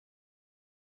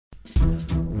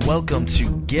Welcome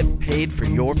to Get Paid for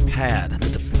Your Pad, the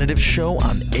definitive show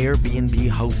on Airbnb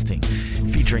hosting,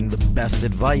 featuring the best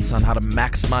advice on how to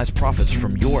maximize profits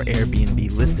from your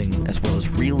Airbnb listing, as well as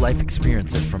real-life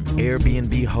experiences from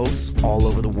Airbnb hosts all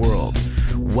over the world.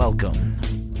 Welcome.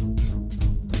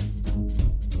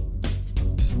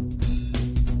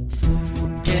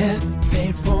 Get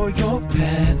paid for your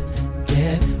pad.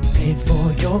 Get paid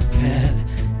for your pad.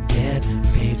 Get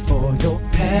paid for your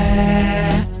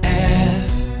pad.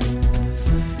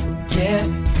 Get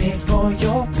paid for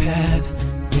your pad.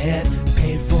 Get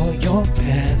paid for your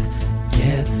pad.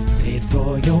 Get paid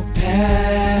for your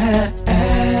pad.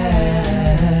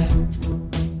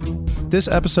 This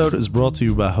episode is brought to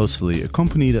you by Hostfully, a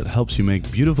company that helps you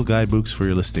make beautiful guidebooks for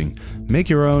your listing. Make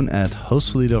your own at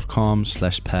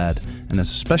hostfully.com/pad. And as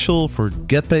a special for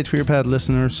Get Paid for Your Pad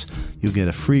listeners, you'll get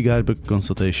a free guidebook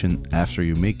consultation after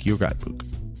you make your guidebook.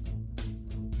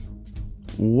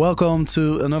 Welcome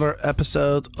to another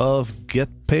episode of Get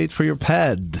Paid for Your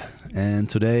Pad. And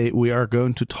today we are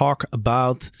going to talk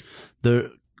about the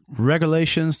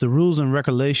regulations, the rules and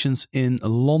regulations in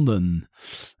London.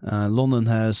 London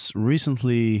has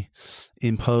recently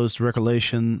imposed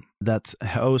regulation that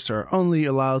hosts are only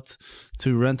allowed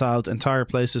to rent out entire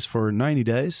places for 90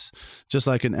 days. Just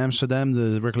like in Amsterdam,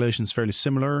 the regulation is fairly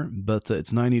similar, but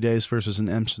it's 90 days versus in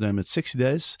Amsterdam, it's 60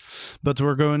 days. But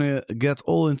we're going to get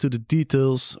all into the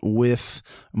details with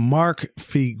Mark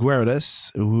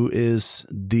Figueres, who is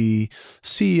the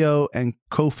CEO and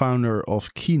co-founder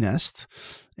of Keynest,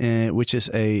 which is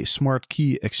a smart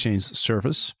key exchange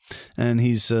service. And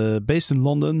he's based in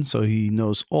London, so he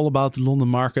knows all about the London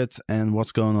market and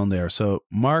what's going on there. So,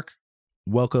 Mark,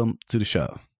 welcome to the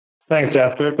show. Thanks,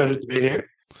 Jasper. Pleasure to be here.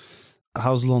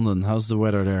 How's London? How's the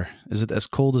weather there? Is it as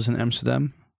cold as in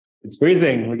Amsterdam? It's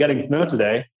freezing. We're getting snow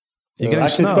today. You're getting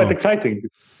snow? It's quite exciting.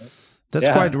 That's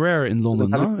quite rare in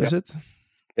London, no? Is it?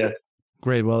 Yes.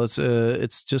 Great. Well,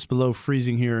 it's just below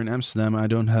freezing here in Amsterdam. I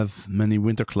don't have many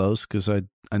winter clothes because I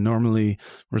normally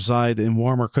reside in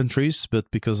warmer countries, but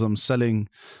because I'm selling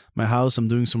my house, I'm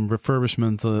doing some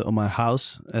refurbishment on my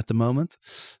house at the moment.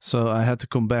 So I had to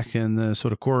come back and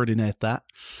sort of coordinate that.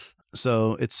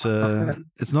 So it's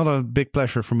not a big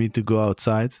pleasure for me to go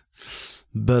outside,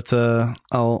 but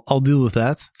I'll deal with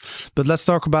that. But let's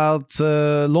talk about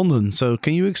London. So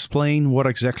can you explain what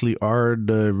exactly are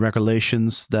the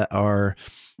regulations that are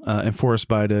enforced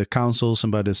by the councils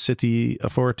and by the city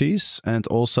authorities, and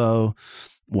also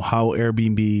how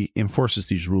Airbnb enforces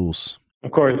these rules?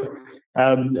 Of course.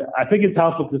 I think it's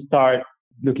helpful to start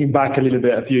looking back a little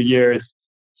bit, a few years.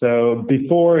 So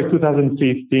before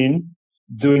 2015,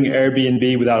 doing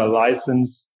Airbnb without a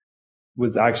license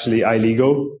was actually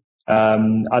illegal.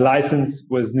 A license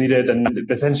was needed, and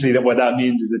essentially what that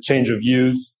means is a change of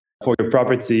use for your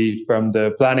property from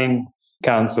the planning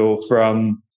council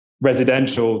from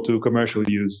residential to commercial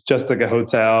use, just like a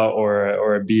hotel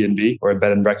or a B&B or a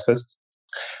bed and breakfast.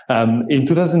 In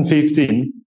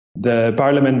 2015, the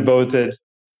parliament voted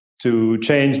to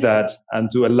change that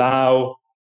and to allow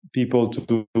people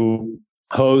to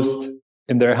host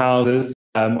in their houses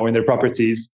or in their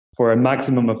properties for a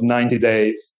maximum of 90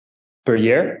 days per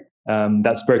year.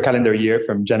 That's per calendar year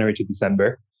from January to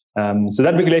December. So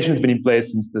that regulation has been in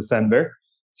place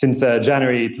since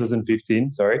January 2015,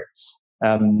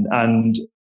 and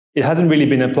it hasn't really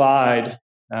been applied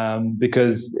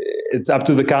because it's up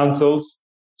to the councils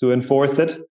to enforce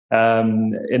it.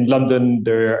 In London,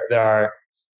 there are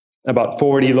about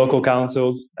 40 local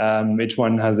councils. Each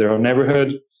one has their own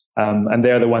neighborhood, and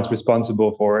they're the ones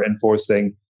responsible for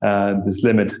enforcing this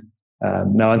limit.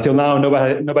 Until now,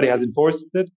 nobody has enforced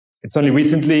it. It's only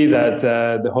recently that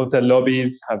the hotel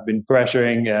lobbies have been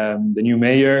pressuring the new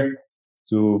mayor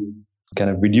to kind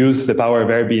of reduce the power of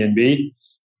Airbnb.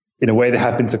 In a way, they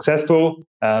have been successful.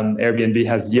 Airbnb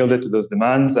has yielded to those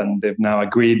demands, and they've now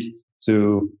agreed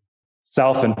to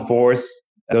self-enforce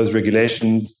those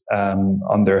regulations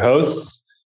on their hosts,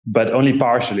 but only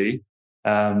partially.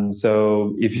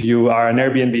 So if you are an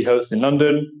Airbnb host in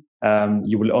London,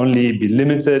 you will only be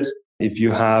limited if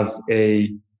you have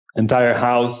an entire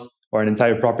house or an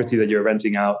entire property that you're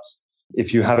renting out.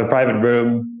 If you have a private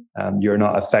room, you're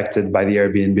not affected by the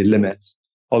Airbnb limits,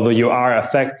 although you are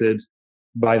affected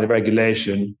by the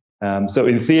regulation. So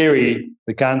in theory,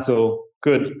 the council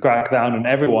could crack down on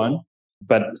everyone,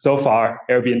 but so far,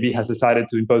 Airbnb has decided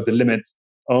to impose the limits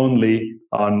only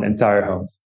on entire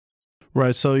homes.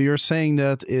 Right. So you're saying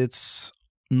that it's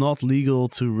not legal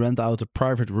to rent out a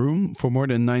private room for more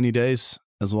than 90 days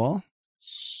as well?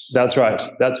 That's right.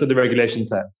 That's what the regulation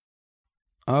says.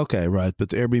 Okay, right. But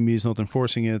Airbnb is not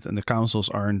enforcing it and the councils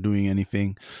aren't doing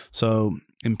anything. So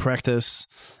in practice,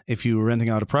 if you're renting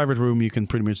out a private room, you can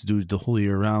pretty much do it the whole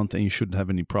year round and you shouldn't have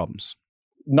any problems.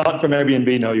 Not from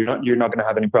Airbnb. No, you're not going to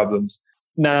have any problems.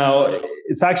 Now,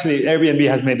 it's actually Airbnb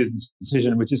has made this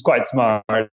decision, which is quite smart,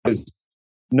 because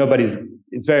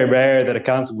it's very rare that a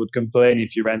council would complain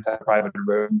if you rent a private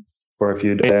room for a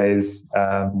few days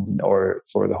or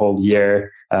for the whole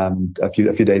year, a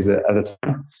few days at a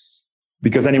time.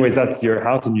 Because anyways, that's your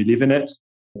house and you live in it.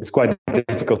 It's quite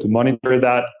difficult to monitor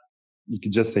that. You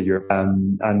could just say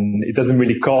and it doesn't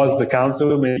really cause the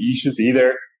council many issues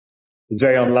either. It's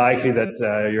very unlikely that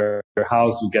your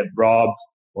house will get robbed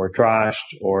or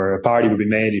trashed or a party will be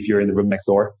made if you're in the room next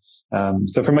door.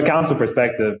 So from a council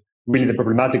perspective, really the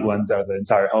problematic ones are the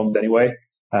entire homes anyway.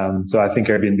 So I think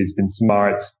Airbnb has been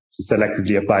smart to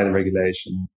selectively apply the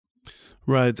regulation.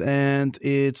 Right, and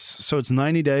it's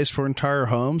 90 days for entire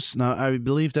homes. Now, I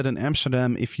believe that in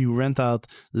Amsterdam, if you rent out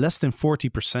less than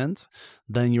 40%,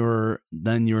 then you're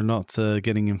not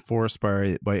getting enforced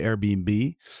by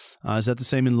Airbnb. Is that the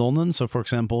same in London? So, for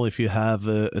example, if you have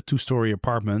a 2-story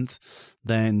apartment,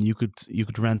 then you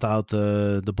could rent out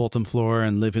the bottom floor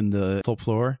and live in the top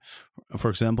floor. For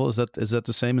example, is that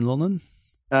the same in London?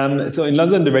 So in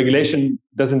London, the regulation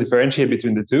doesn't differentiate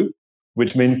between the two,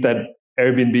 which means that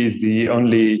Airbnb is the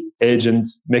only agent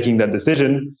making that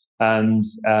decision. And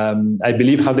I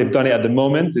believe how they've done it at the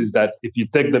moment is that if you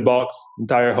tick the box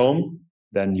entire home,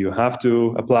 then you have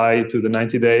to apply to the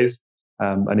 90 days.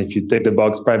 And if you tick the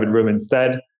box private room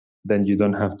instead, then you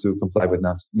don't have to comply with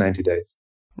 90 days.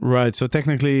 Right. So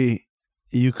technically,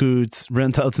 you could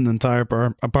rent out an entire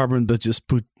apartment, but just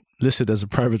list it as a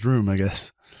private room, I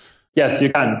guess. Yes,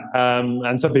 you can.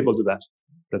 And some people do that.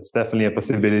 That's definitely a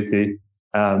possibility.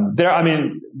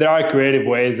 There are creative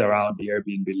ways around the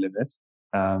Airbnb limit.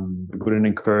 We wouldn't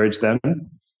encourage them,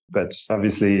 but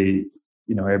obviously,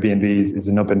 Airbnb is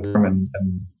an open firm,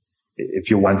 and if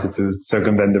you wanted to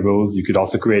circumvent the rules, you could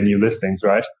also create new listings,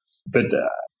 right? But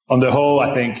on the whole,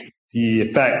 I think the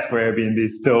effect for Airbnb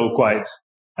is still quite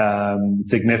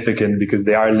significant, because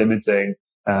they are limiting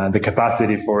the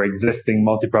capacity for existing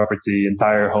multi-property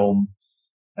entire home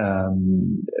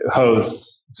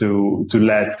hosts to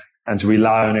let and to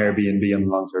rely on Airbnb on a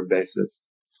long-term basis.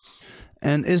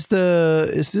 And is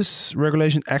this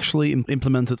regulation actually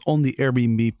implemented on the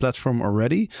Airbnb platform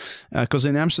already? Because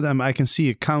in Amsterdam, I can see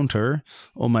a counter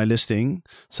on my listing.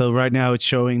 So right now it's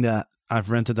showing that I've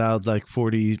rented out like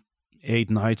 48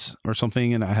 nights or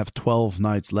something, and I have 12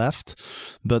 nights left.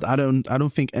 But I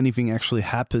don't think anything actually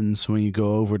happens when you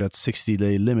go over that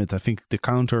 60-day limit. I think the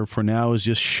counter for now is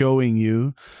just showing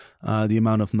you the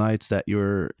amount of nights that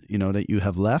that you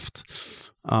have left.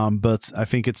 But I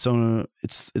think it's going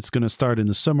to start in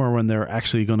the summer when they're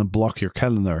actually going to block your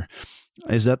calendar.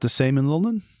 Is that the same in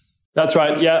London? That's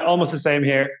right. Yeah, almost the same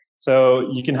here.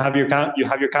 So you can have your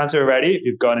counter ready if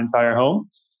you've got an entire home.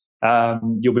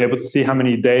 You'll be able to see how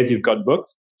many days you've got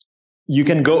booked. You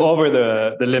can go over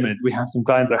the limit. We have some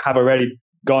clients that have already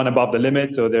gone above the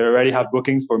limit, so they already have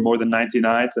bookings for more than 90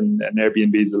 nights, and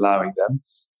Airbnb is allowing them.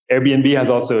 Airbnb has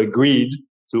also agreed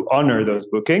to honor those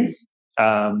bookings.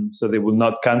 So they will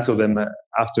not cancel them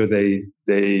after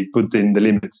they put in the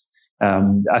limit.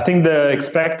 I think the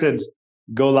expected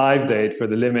go live date for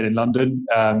the limit in London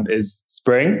is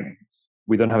spring.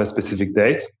 We don't have a specific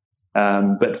date.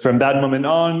 But from that moment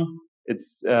on,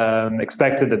 it's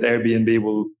expected that Airbnb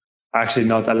will actually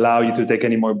not allow you to take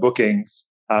any more bookings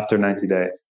after 90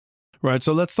 days. Right.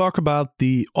 So let's talk about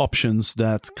the options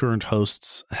that current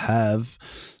hosts have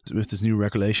with this new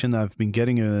regulation. I've been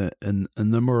getting a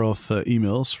number of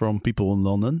emails from people in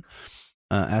London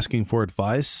asking for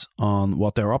advice on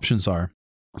what their options are.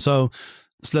 So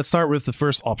let's start with the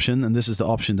first option. And this is the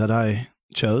option that I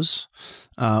chose,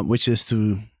 which is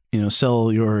to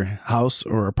sell your house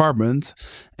or apartment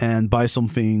and buy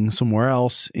something somewhere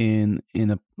else in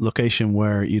a location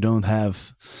where you don't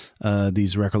have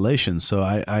these regulations. So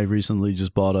I recently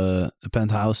just bought a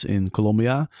penthouse in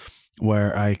Colombia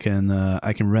where I can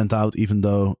rent out, even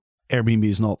though Airbnb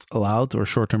is not allowed, or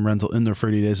short-term rental under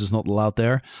 30 days is not allowed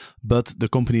there. But the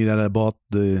company that I bought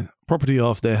the property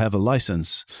of, they have a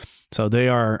license. So they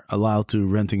are allowed to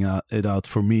renting it out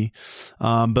for me.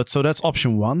 But so that's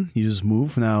option one. You just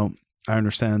move. Now, I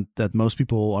understand that most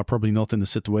people are probably not in the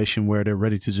situation where they're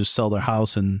ready to just sell their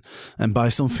house and buy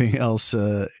something else,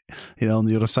 on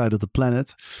the other side of the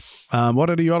planet. What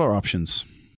are the other options?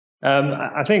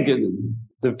 I think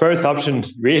the first option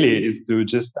really is to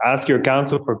just ask your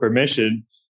council for permission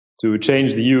to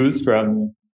change the use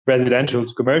from residential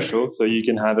to commercial, so you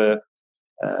can have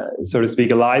so to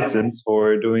speak, a license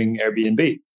for doing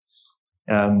Airbnb.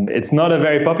 It's not a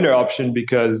very popular option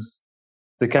because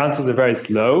the councils are very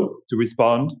slow to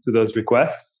respond to those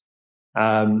requests.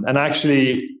 And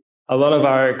actually, a lot of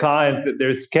our clients,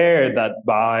 they're scared that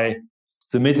by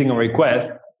submitting a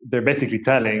request, they're basically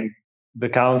telling the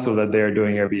council that they're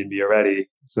doing Airbnb already.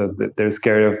 So that they're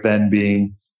scared of then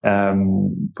being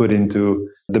put into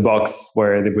the box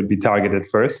where they would be targeted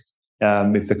first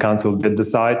if the council did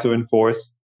decide to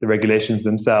enforce the regulations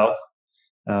themselves.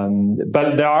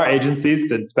 But there are agencies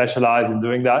that specialize in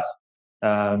doing that.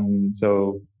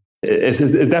 So it's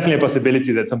definitely a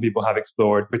possibility that some people have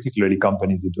explored, particularly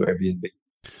companies that do Airbnb.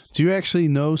 Do you actually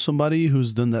know somebody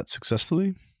who's done that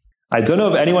successfully? I don't know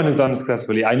of anyone who's done it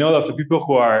successfully. I know of the people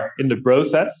who are in the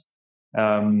process.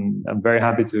 I'm very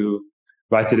happy to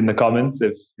write it in the comments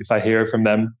if I hear from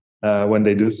them when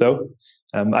they do so.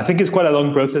 I think it's quite a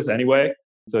long process anyway.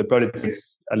 So it probably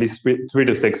takes at least 3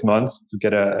 to 6 months to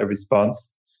get a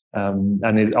response.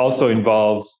 And it also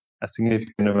involves a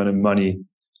significant amount of money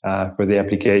for the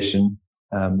application.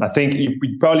 I think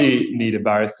you probably need a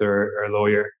barrister or a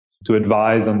lawyer to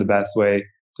advise on the best way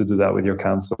to do that with your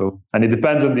council. And it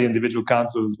depends on the individual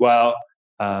council as well.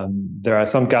 There are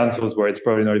some councils where it's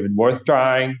probably not even worth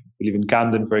trying. I live in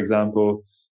Camden, for example,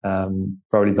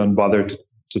 probably don't bother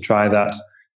to try that.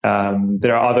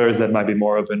 There are others that might be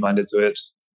more open-minded to it.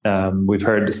 We've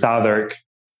heard the Southwark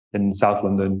in South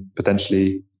London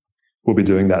potentially will be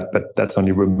doing that, but that's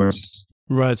only rumors.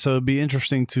 Right. So it'd be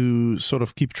interesting to sort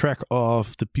of keep track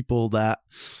of the people that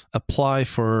apply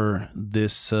for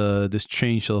this this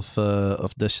change of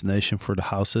destination for the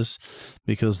houses,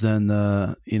 because then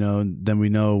then we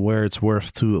know where it's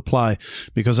worth to apply.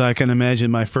 Because I can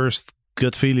imagine my first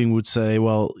gut feeling would say,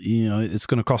 well, it's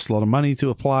going to cost a lot of money to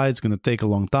apply. It's going to take a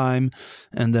long time.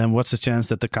 And then what's the chance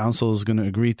that the council is going to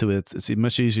agree to it? It's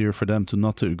much easier for them to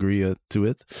not to agree to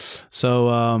it.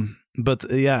 So, but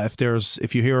yeah,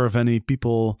 if you hear of any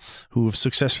people who have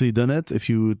successfully done it, if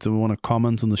you want to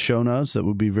comment on the show notes, that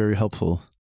would be very helpful.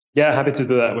 Yeah, happy to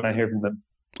do that when I hear from them.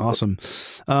 Awesome.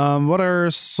 What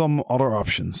are some other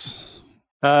options?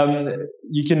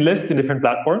 You can list in different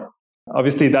platforms.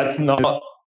 Obviously, that's not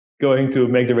going to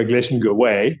make the regulation go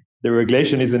away. The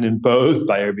regulation isn't imposed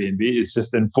by Airbnb. It's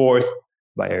just enforced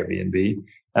by Airbnb.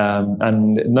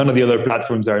 And none of the other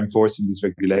platforms are enforcing this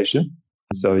regulation.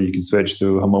 So you can switch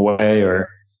to HomeAway or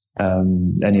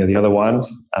any of the other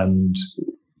ones, and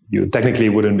you technically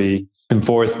wouldn't be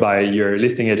enforced by your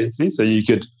listing agency. So you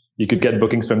could get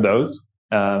bookings from those.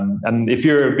 And if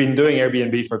you've been doing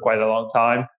Airbnb for quite a long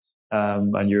time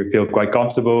and you feel quite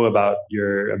comfortable about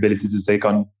your ability to take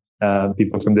on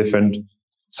people from different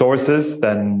sources,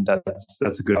 then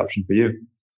that's a good option for you.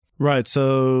 Right.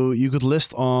 So you could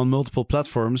list on multiple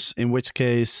platforms, in which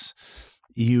case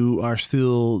you are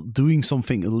still doing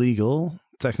something illegal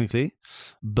technically,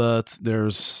 but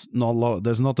there's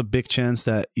not a big chance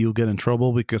that you'll get in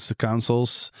trouble, because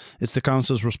it's the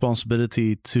council's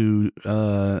responsibility to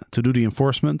do the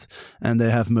enforcement, and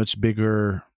they have much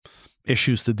bigger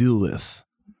issues to deal with.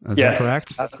 Is that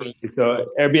correct? Absolutely. So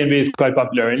Airbnb is quite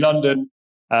popular in London.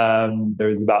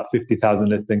 There's about 50,000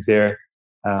 listings here.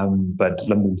 But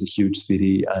London's a huge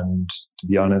city, and to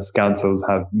be honest, councils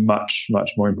have much,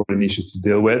 much more important issues to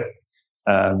deal with.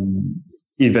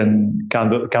 Even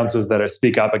councils that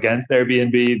speak up against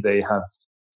Airbnb, they have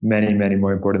many, many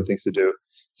more important things to do.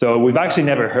 So we've actually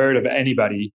never heard of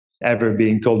anybody ever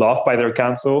being told off by their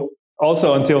council.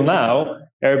 Also, until now,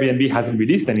 Airbnb hasn't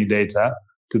released any data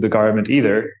to the government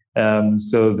either.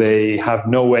 So they have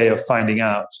no way of finding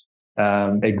out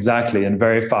exactly and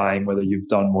verifying whether you've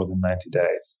done more than 90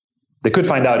 days. They could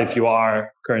find out if you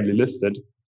are currently listed,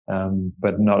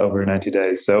 but not over 90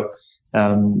 days. So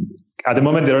at the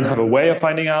moment, they don't have a way of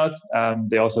finding out.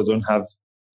 They also don't have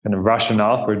kind of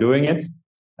rationale for doing it,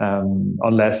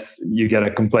 unless you get a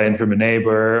complaint from a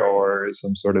neighbor or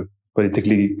some sort of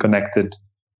politically connected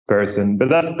person. But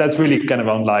that's really kind of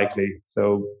unlikely.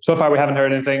 So far we haven't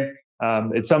heard anything.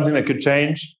 It's something that could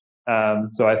change.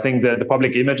 So I think that the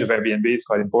public image of Airbnb is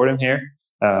quite important here.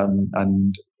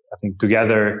 And I think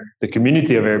together the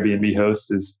community of Airbnb hosts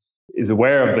is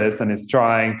aware of this and is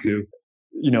trying to,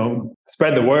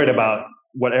 spread the word about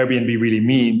what Airbnb really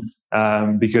means.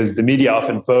 Because the media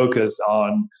often focus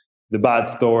on the bad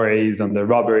stories, on the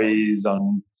robberies,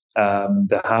 on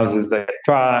the houses that get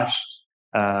trashed,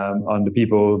 on the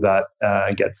people that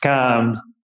get scammed,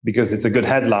 because it's a good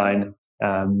headline.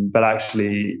 But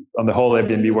actually, on the whole,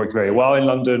 Airbnb works very well in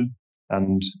London,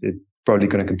 and it's probably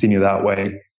going to continue that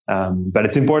way. But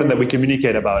it's important that we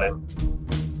communicate about it.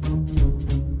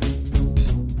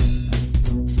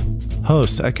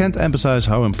 Host, I can't emphasize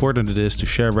how important it is to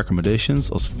share recommendations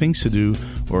of things to do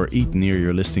or eat near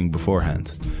your listing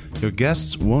beforehand. Your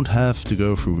guests won't have to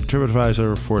go through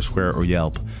TripAdvisor, Foursquare or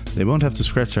Yelp. They won't have to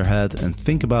scratch their head and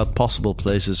think about possible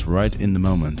places right in the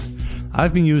moment.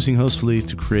 I've been using Hostfully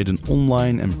to create an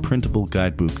online and printable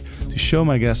guidebook to show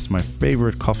my guests my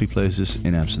favorite coffee places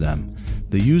in Amsterdam.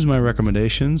 They use my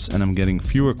recommendations and I'm getting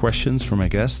fewer questions from my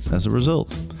guests as a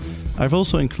result. I've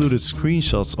also included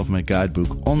screenshots of my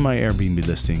guidebook on my Airbnb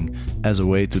listing as a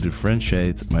way to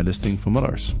differentiate my listing from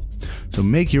others. So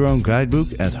make your own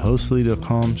guidebook at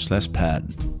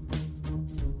hostfully.com/pad.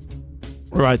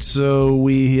 Right, so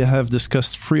we have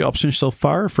discussed 3 options so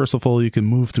far. First of all, you can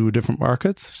move to a different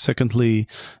market. Secondly,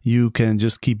 you can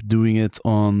just keep doing it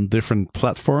on different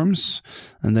platforms,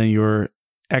 and then you're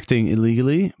acting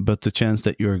illegally, but the chance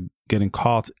that you're getting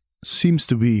caught seems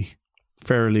to be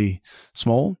fairly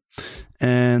small.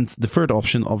 And the third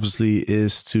option, obviously,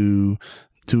 is to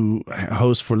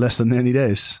host for less than 90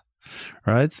 days,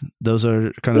 right? Those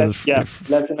are kind less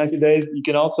than 90 days. You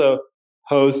can also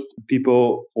host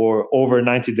people for over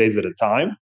 90 days at a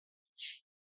time.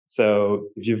 So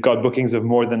if you've got bookings of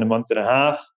more than a month and a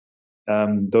half,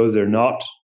 those are not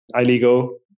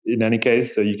illegal in any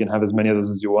case. So you can have as many of those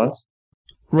as you want.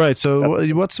 Right. So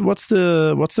what's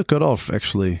the cutoff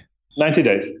actually? 90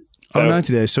 days. So,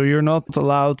 90 days. So you're not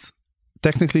allowed.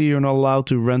 Technically, you're not allowed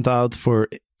to rent out for,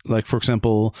 like, for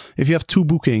example, if you have 2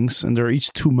 bookings and they're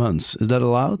each 2 months, is that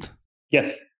allowed?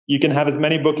 Yes. You can have as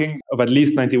many bookings of at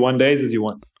least 91 days as you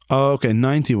want. Oh, okay.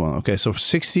 91. Okay. So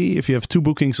 60, if you have 2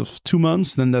 bookings of 2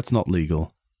 months, then that's not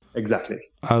legal. Exactly.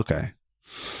 Okay.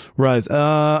 Right.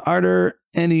 Are there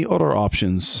any other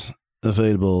options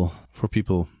available for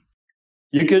people?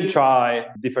 You could try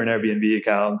different Airbnb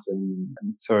accounts and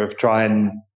sort of try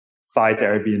and fight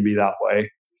Airbnb that way.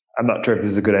 I'm not sure if this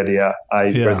is a good idea.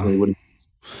 I personally wouldn't.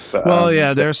 But,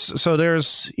 there's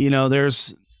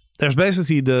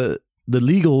basically the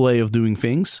legal way of doing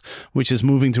things, which is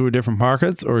moving to a different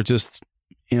market or just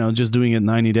doing it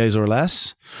 90 days or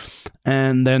less.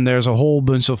 And then there's a whole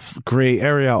bunch of gray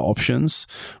area options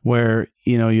where,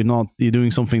 you're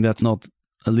doing something that's not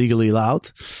legally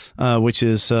allowed, which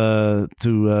is to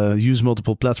use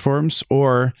multiple platforms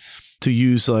or to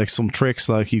use like some tricks,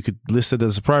 like you could list it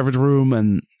as a private room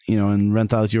and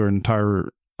rent out your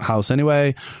entire house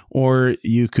anyway, or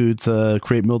you could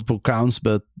create multiple accounts,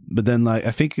 but then like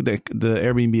I think the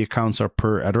Airbnb accounts are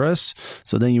per address,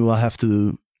 so then you will have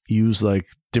to use like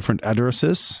different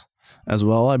addresses as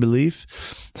well, I believe.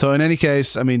 So in any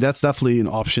case, I mean, that's definitely an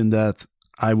option that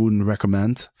I wouldn't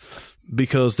recommend,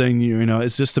 because then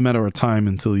it's just a matter of time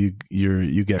until you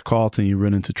get caught and you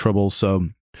run into trouble. So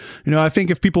I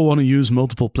think if people want to use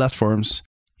multiple platforms,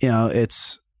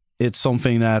 it's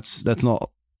something that's not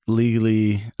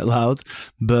legally allowed,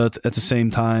 but at the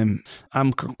same time,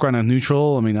 I'm kind of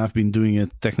neutral. I mean, I've been doing it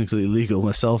technically illegal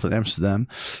myself in Amsterdam,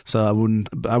 so I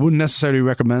wouldn't necessarily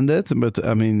recommend it. But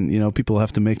I mean, people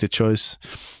have to make the choice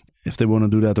if they want to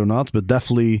do that or not. But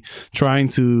definitely trying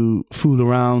to fool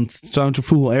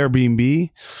Airbnb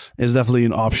is definitely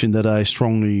an option that I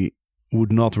strongly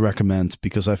would not recommend,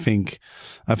 because I think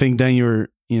then you're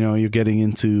getting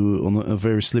into on a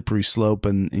very slippery slope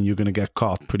and you're going to get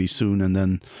caught pretty soon, and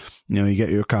then you get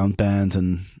your account banned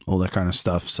and all that kind of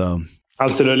stuff. So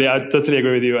absolutely, I totally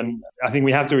agree with you, and I think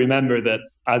we have to remember that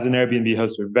as an Airbnb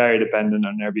host, we're very dependent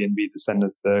on Airbnb to send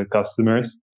us the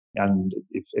customers, and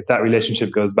if that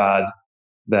relationship goes bad,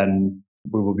 then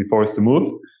we will be forced to move.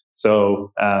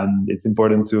 So it's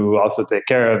important to also take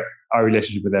care of our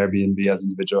relationship with Airbnb as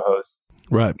individual hosts.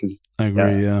 Right. I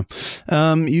agree. Yeah.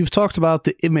 You've talked about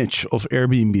the image of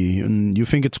Airbnb, and you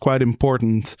think it's quite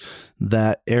important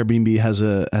that Airbnb has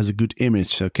a good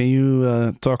image. So can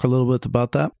you talk a little bit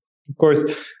about that? Of course.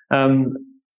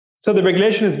 So the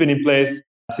regulation has been in place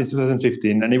since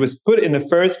 2015, and it was put in the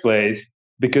first place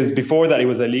because before that it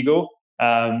was illegal.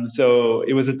 So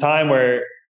it was a time where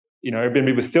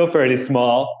Airbnb was still fairly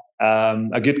small.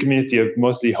 A good community of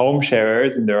mostly home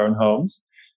sharers in their own homes.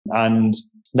 And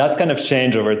that's kind of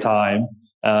changed over time.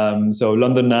 So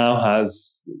London now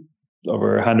has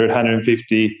over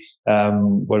 150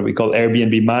 what we call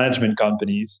Airbnb management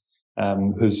companies,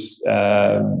 who's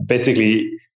basically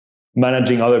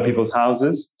managing other people's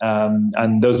houses.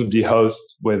 And those would be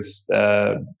hosts with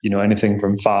anything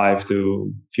from 5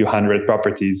 to a few hundred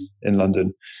properties in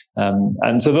London.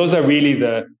 And so those are really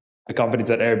the companies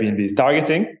that Airbnb is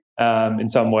targeting. In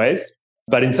some ways,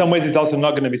 but in some ways it's also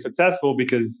not going to be successful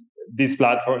because these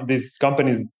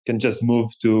companies can just move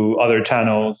to other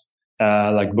channels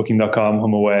like Booking.com,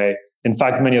 HomeAway. In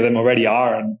fact, many of them already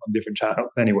are on different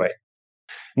channels anyway.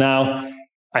 Now,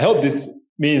 I hope this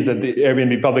means that the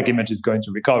Airbnb public image is going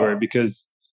to recover, because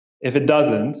if it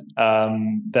doesn't,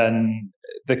 then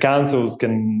the councils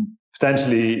can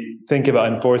potentially think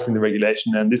about enforcing the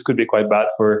regulation, and this could be quite bad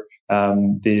for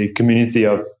the community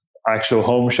of actual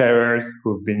home sharers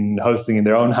who've been hosting in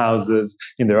their own houses,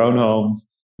 in their own homes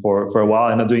for a while,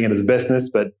 and not doing it as a business,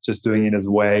 but just doing it as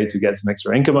a way to get some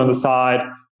extra income on the side,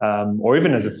 or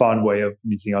even as a fun way of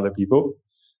meeting other people.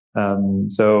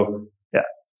 So yeah,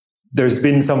 there's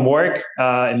been some work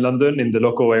in London in the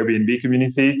local Airbnb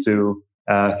community to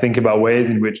think about ways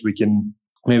in which we can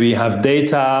maybe have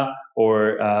data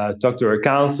or talk to our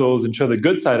councils and show the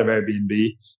good side of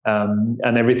Airbnb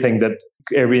and everything that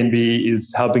Airbnb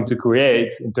is helping to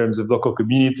create in terms of local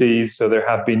communities. So there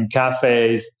have been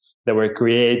cafes that were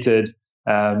created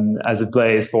as a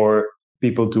place for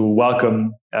people to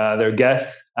welcome their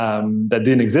guests that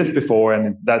didn't exist before,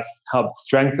 and that's helped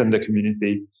strengthen the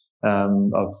community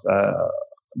of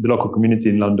the local community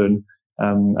in London.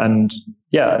 And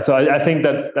yeah, so I think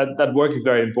that work is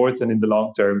very important in the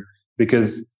long term,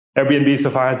 because Airbnb so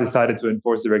far has decided to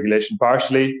enforce the regulation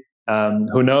partially.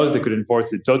 Who knows, they could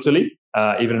enforce it totally,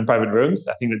 even in private rooms.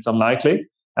 I think it's unlikely,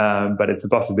 but it's a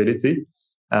possibility.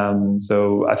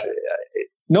 So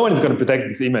no one is going to protect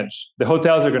this image. The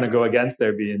hotels are going to go against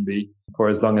Airbnb for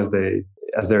as long as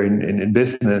they're in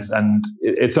business, and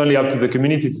it's only up to the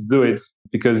community to do it,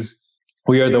 because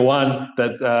we are the ones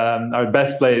that are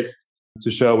best placed to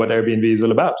show what Airbnb is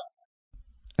all about.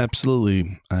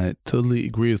 Absolutely. I totally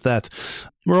agree with that.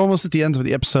 We're almost at the end of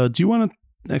the episode. Do you want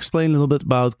to explain a little bit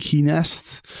about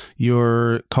KeyNest,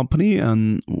 your company,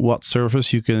 and what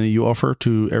service you offer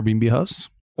to Airbnb hosts?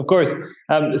 Of course.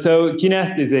 So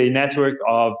KeyNest is a network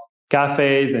of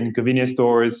cafes and convenience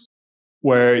stores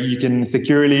where you can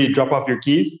securely drop off your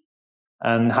keys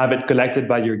and have it collected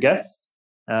by your guests.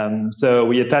 So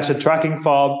we attach a tracking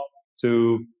fob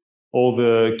to all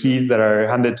the keys that are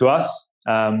handed to us.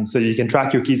 So you can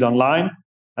track your keys online,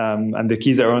 and the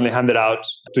keys are only handed out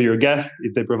to your guests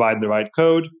if they provide the right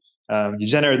code. You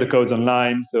generate the codes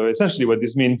online. So essentially what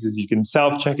this means is you can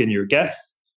self-check in your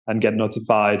guests and get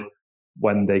notified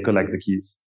when they collect the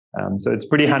keys. So it's a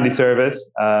pretty handy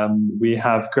service. We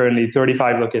have currently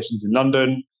 35 locations in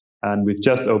London, and we've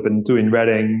just opened 2 in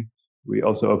Reading. We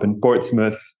also opened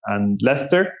Portsmouth and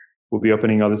Leicester. We'll be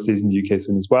opening other cities in the UK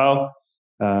soon as well.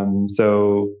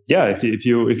 So yeah, if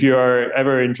you are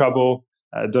ever in trouble,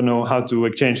 don't know how to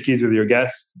exchange keys with your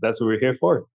guests, that's what we're here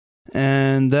for.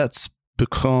 And that's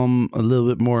become a little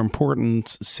bit more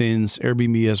important since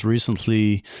Airbnb has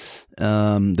recently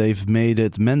they've made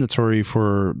it mandatory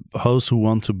for hosts who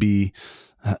want to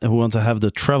have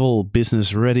the travel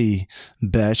business ready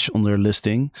badge on their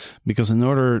listing, because in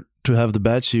order to have the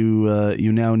badge,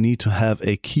 you now need to have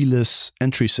a keyless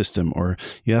entry system, or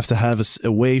you have to have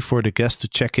a way for the guest to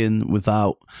check in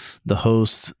without the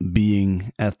host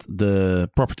being at the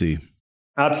property.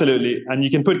 Absolutely, and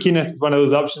you can put KeyNest as one of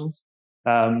those options,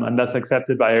 and that's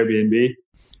accepted by Airbnb.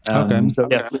 Okay. So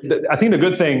yes, I think the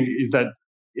good thing is that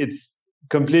it's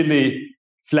completely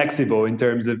flexible in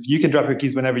terms of you can drop your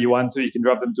keys whenever you want to. You can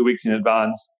drop them 2 weeks in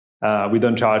advance. We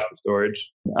don't charge for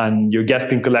storage, and your guests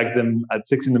can collect them at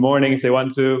 6 a.m. if they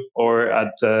want to, or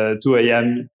at 2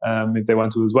 a.m. If they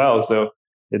want to as well. So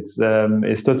it's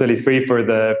totally free for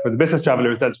the business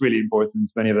travelers. That's really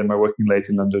important. Many of them are working late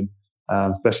in London,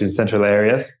 especially in central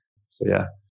areas. So yeah.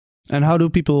 And how do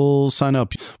people sign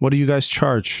up? What do you guys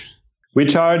charge? We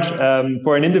charge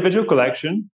for an individual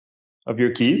collection of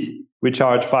your keys. We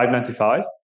charge $5.95.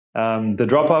 The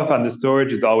drop-off and the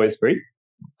storage is always free.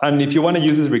 And if you want to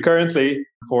use this recurrently,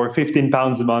 for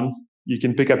 £15 a month, you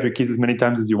can pick up your keys as many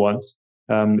times as you want,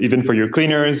 even for your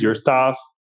cleaners, your staff,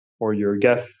 or your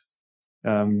guests.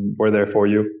 We're there for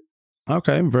you.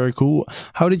 Okay, very cool.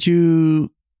 How did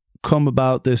you come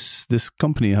about this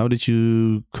company? How did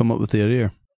you come up with the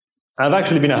idea? I've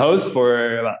actually been a host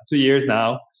for about 2 years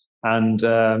now, and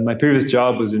my previous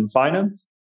job was in finance.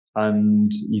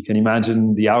 And you can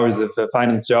imagine the hours of a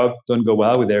finance job don't go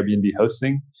well with Airbnb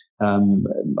hosting.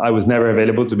 I was never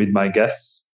available to meet my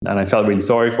guests, and I felt really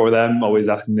sorry for them, always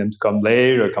asking them to come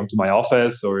late or come to my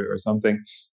office or something.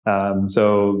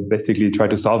 So basically try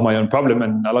to solve my own problem.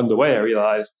 And along the way, I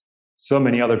realized so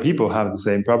many other people have the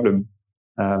same problem.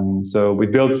 So we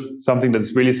built something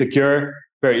that's really secure,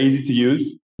 very easy to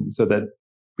use, so that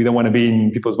we don't want to be in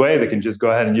people's way. They can just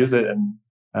go ahead and use it and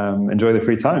enjoy the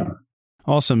free time.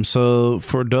 Awesome. So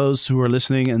for those who are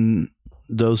listening and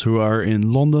those who are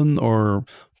in London or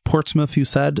Portsmouth, you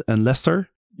said, and Leicester.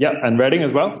 Yeah, and Reading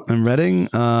as well. And Reading.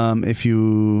 If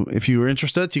you are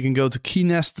interested, you can go to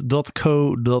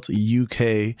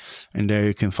keynest.co.uk, and there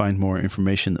you can find more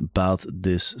information about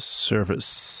this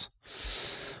service.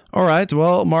 All right.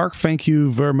 Well, Mark, thank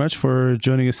you very much for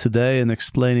joining us today and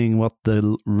explaining what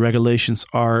the regulations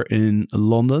are in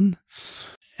London.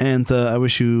 And I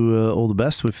wish you all the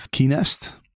best with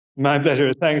KeyNest. My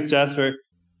pleasure. Thanks, Jasper.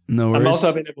 No worries. I'm also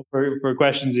available for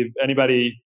questions if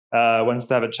anybody wants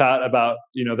to have a chat about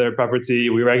their property.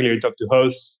 We regularly talk to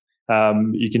hosts.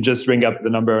 You can just ring up the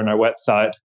number on our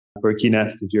website for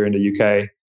KeyNest if you're in the UK.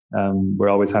 We're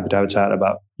always happy to have a chat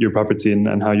about your property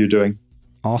and how you're doing.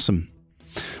 Awesome.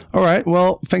 All right.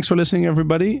 Well, thanks for listening,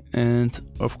 everybody. And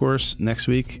of course, next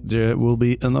week there will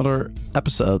be another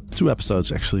episode, 2 episodes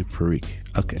actually per week.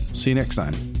 Okay. See you next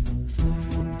time.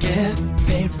 Get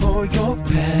paid for your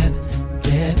pad.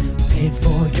 Get paid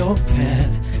for your pad.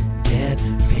 Get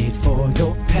paid for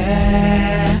your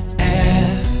pad.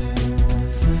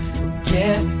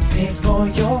 Get paid for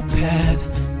your pad.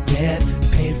 Get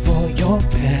paid for your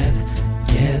pad.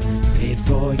 Get paid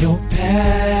for your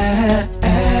pad.